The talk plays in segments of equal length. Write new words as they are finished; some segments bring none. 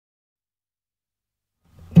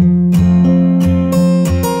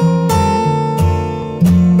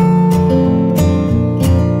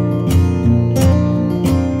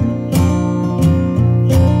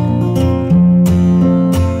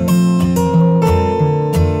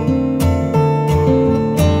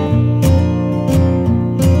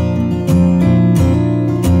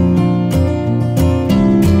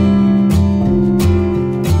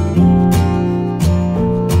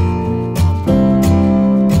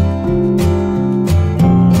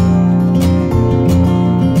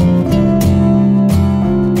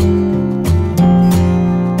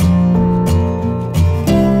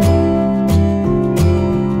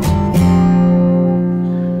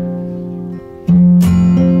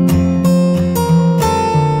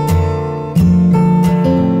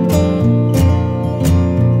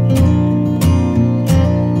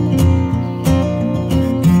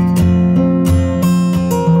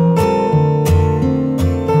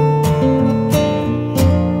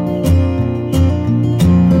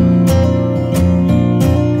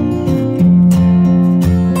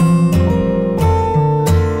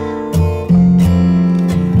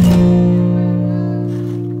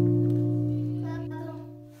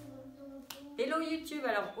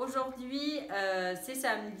Alors aujourd'hui c'est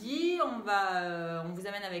samedi, on vous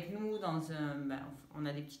amène avec nous dans on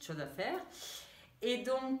a des petites choses à faire. Et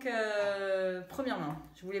donc premièrement,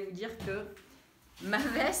 je voulais vous dire que ma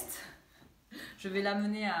veste, je vais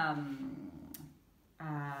l'amener à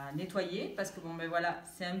nettoyer parce que bon ben voilà,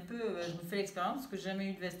 c'est un peu, je me fais l'expérience parce que j'ai jamais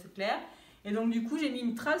eu de veste claire. Et donc du coup j'ai mis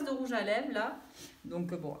une trace de rouge à lèvres là,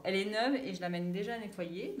 donc bon elle est neuve et je l'amène déjà à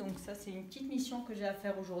nettoyer, donc ça c'est une petite mission que j'ai à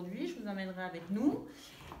faire aujourd'hui, je vous emmènerai avec nous.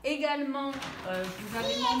 Également je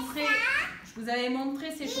vous avais montré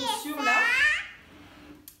ces chaussures là,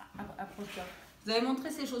 approche-toi. Je vous avais montré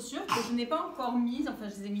ces chaussures que je n'ai pas encore mises, enfin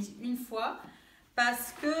je les ai mises une fois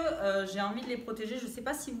parce que j'ai envie de les protéger. Je ne sais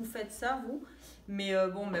pas si vous faites ça vous, mais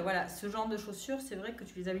bon ben voilà, ce genre de chaussures c'est vrai que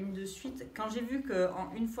tu les abîmes de suite. Quand j'ai vu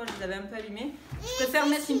qu'en une fois je les avais un peu abîmées, je préfère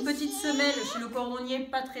mettre une petite semelle chez le cordonnier,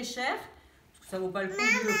 pas très cher, parce que ça vaut pas le coup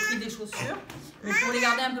vu le prix des chaussures, mais pour les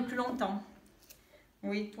garder un peu plus longtemps.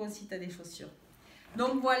 Oui, toi aussi tu as des chaussures.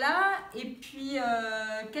 Donc voilà, et puis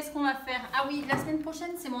qu'est-ce qu'on va faire? Ah oui, la semaine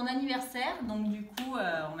prochaine c'est mon anniversaire, donc du coup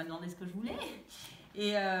on m'a demandé ce que je voulais.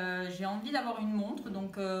 Et j'ai envie d'avoir une montre,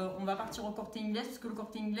 donc on va partir au Corte Inglés, parce que le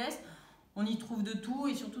Corte Inglés, on y trouve de tout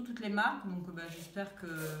et surtout toutes les marques, donc j'espère que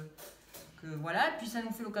voilà. Et puis ça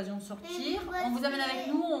nous fait l'occasion de sortir. On vous amène avec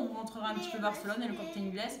nous, on vous montrera un petit peu Barcelone et le Corte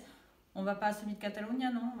Inglés. On va pas à celui de Catalogne,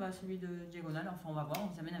 non, on va à celui de Diagonale, enfin on va voir, on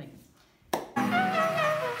vous amène avec nous.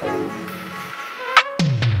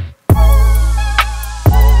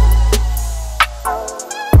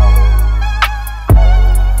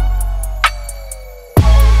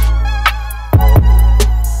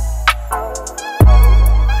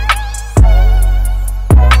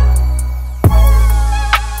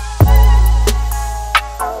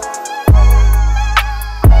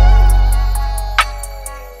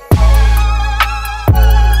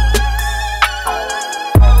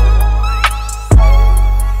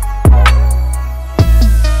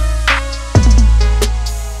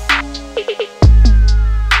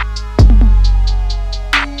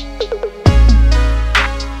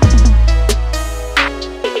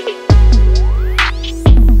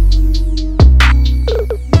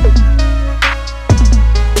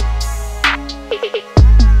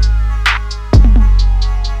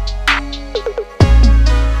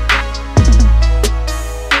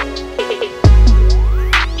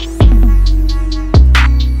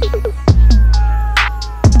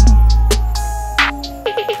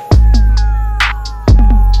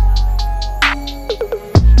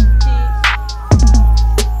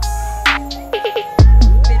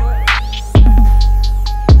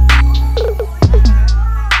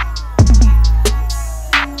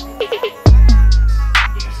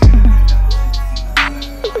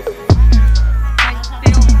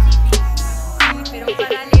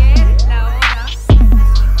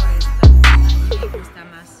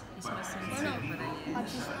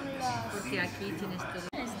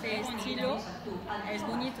 Es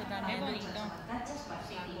bonito también,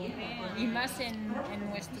 y más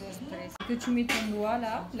en nuestros precios. Que tu mets ton doigt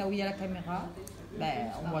là où il y a la caméra,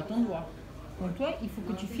 ben, on voit ton doigt. Donc toi, il faut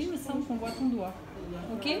que tu filmes sans qu'on voit ton doigt.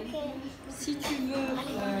 Ok? Si tu veux...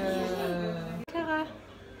 Clara.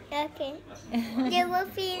 Ok. Je veux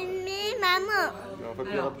filmer maman.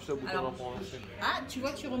 Alors, ah, tu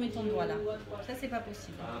vois, tu remets ton doigt là. Ça, c'est pas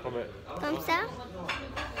possible. Comme ça?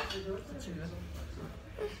 Si tu veux.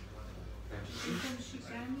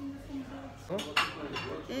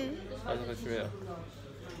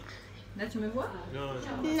 Là, tu me vois? Non.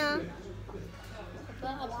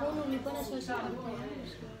 Après, on ne met pas la sauce. Ça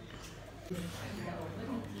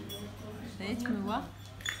y est, tu me vois?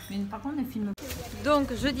 Mais par contre, ne filme pas.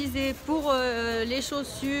 Donc, je disais, pour les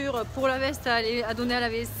chaussures, pour la veste à donner à la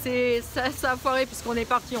WC, ça a foiré puisqu'on est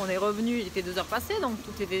parti, on est revenu, il était 2 heures passées, donc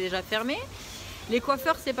tout était déjà fermé. Les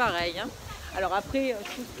coiffeurs, c'est pareil. Hein. Alors après,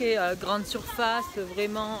 tout ce qui est grande surface,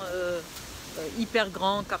 vraiment hyper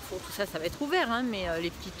grand, Carrefour, tout ça, ça va être ouvert, hein, mais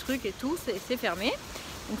les petits trucs et tout, c'est fermé.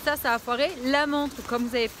 Donc ça a foiré. La montre, comme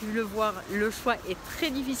vous avez pu le voir, le choix est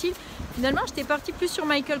très difficile. Finalement, j'étais partie plus sur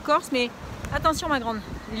Michael Kors, mais attention ma grande,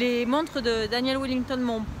 les montres de Daniel Wellington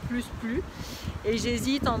m'ont plus plu. Et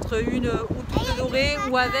j'hésite entre une ou toute dorée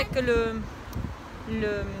ou avec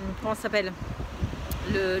comment ça s'appelle,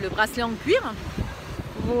 le bracelet en cuir.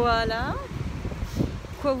 Voilà.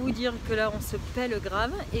 Quoi vous dire que là on se pèle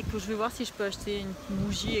grave et que je vais voir si je peux acheter une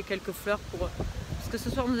bougie et quelques fleurs pour... Parce que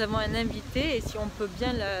ce soir nous avons un invité et si on peut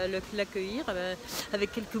bien l'accueillir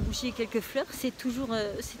avec quelques bougies et quelques fleurs, c'est toujours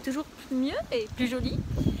mieux et plus joli.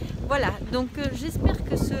 Voilà, donc j'espère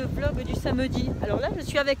que ce vlog du samedi... Alors là je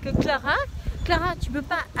suis avec Clara. Clara, tu peux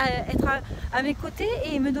pas être à mes côtés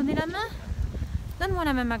et me donner la main? Donne-moi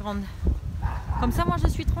la main ma grande. Comme ça, moi, je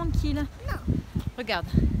suis tranquille. Non. Regarde.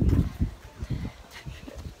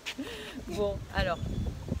 Bon, alors,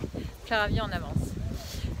 Claravie, on avance.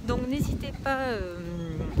 Donc, n'hésitez pas...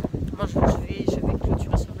 Bon, je vais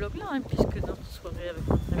clôturer ce vlog-là, hein, puisque notre soirée avec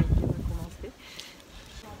notre ami va commencer.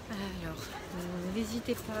 Alors,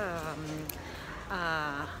 n'hésitez pas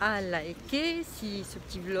à liker si ce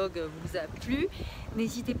petit vlog vous a plu.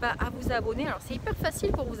 N'hésitez pas à vous abonner. Alors c'est hyper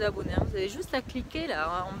facile pour vous abonner, hein. Vous avez juste à cliquer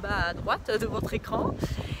là en bas à droite de votre écran.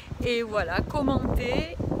 Et voilà,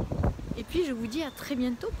 commentez. Et puis je vous dis à très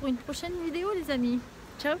bientôt pour une prochaine vidéo les amis.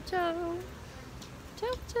 Ciao ciao.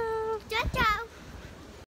 Ciao ciao. Ciao, ciao.